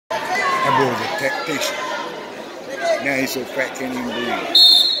boy's a tactician. Now he's so fat can't even breathe.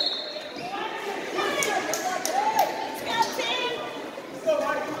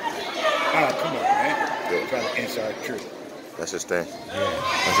 Oh, come on, man. Try the inside trick. That's his thing. Yeah.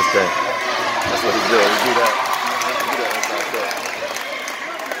 That's his thing. That's what he do. He do that. He do that inside trick.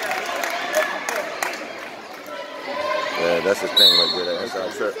 Yeah, that's his thing right there, that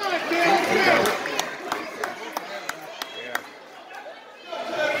inside trick.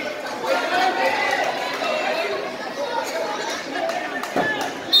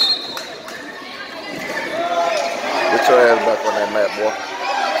 Get your ass back on that mat, boy.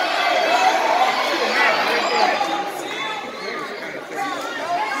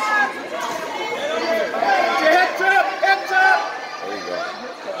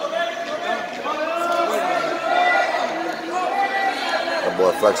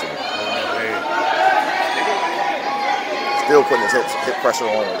 Boy, flexible. Still putting his hip pressure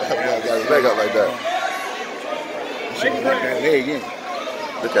on him. Got his leg up like that. Should have got that leg in.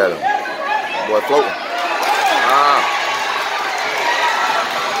 Look at him. Boy, floating. Ah.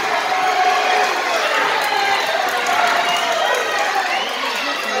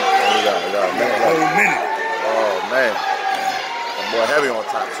 We got a minute left. Oh, man. That boy heavy on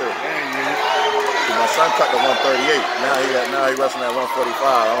top, too. My son cut to 138. Now he wrestling at 145.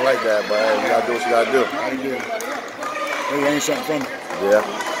 I don't like that, but hey, you gotta do what you gotta do. They learn something from it. Yeah.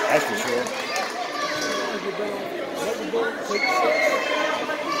 That's for sure.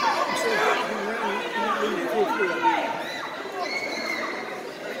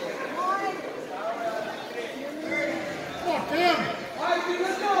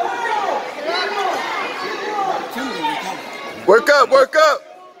 Work up, work up.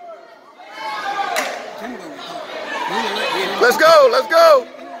 Let's go, let's go.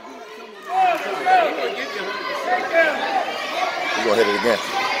 He's gonna hit it again.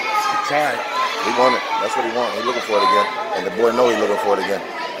 He tried. He want it. That's what he wants. He's looking for it again. And the boy knows he's looking for it again.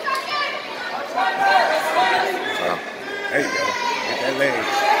 So. There you go. Get that leg.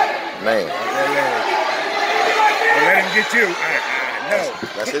 Man. Get that leg. Don't let him get you. No.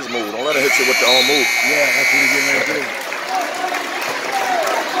 That's his move. Don't let him hit you with the own move. Yeah, that's what he's getting ready to do.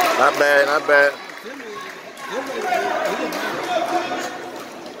 Not bad, not bad.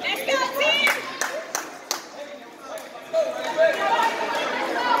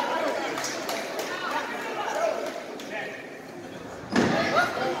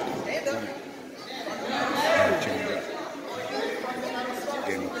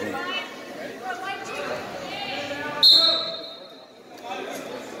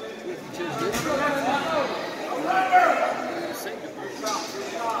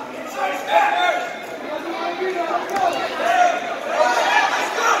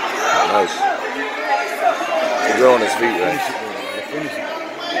 Nice. He's on his feet, right?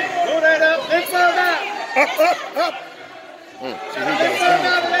 Throw that up, Milford up. Up. See, he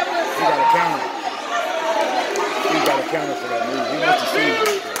got a counter. He got a counter for that move. He wants to see it.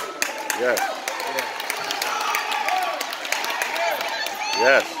 Yes.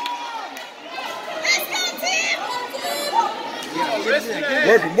 Yes.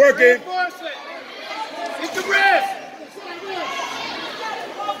 Working. Hit the wrist.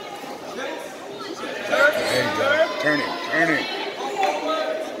 There you go. Turn it.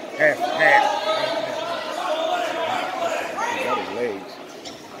 Half. He got his legs.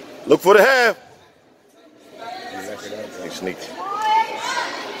 Look for the half. He left it up. He's sneaky.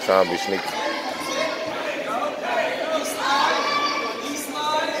 Trying to be sneaky.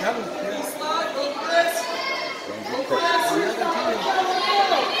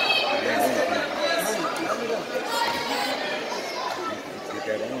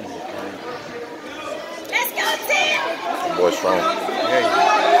 Get that on. Let's go, team. Boy strong. Yeah,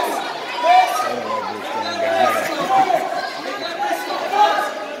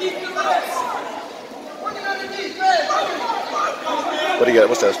 What do you got?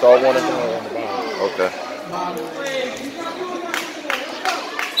 What's that? Star warning? on the bottom. Okay.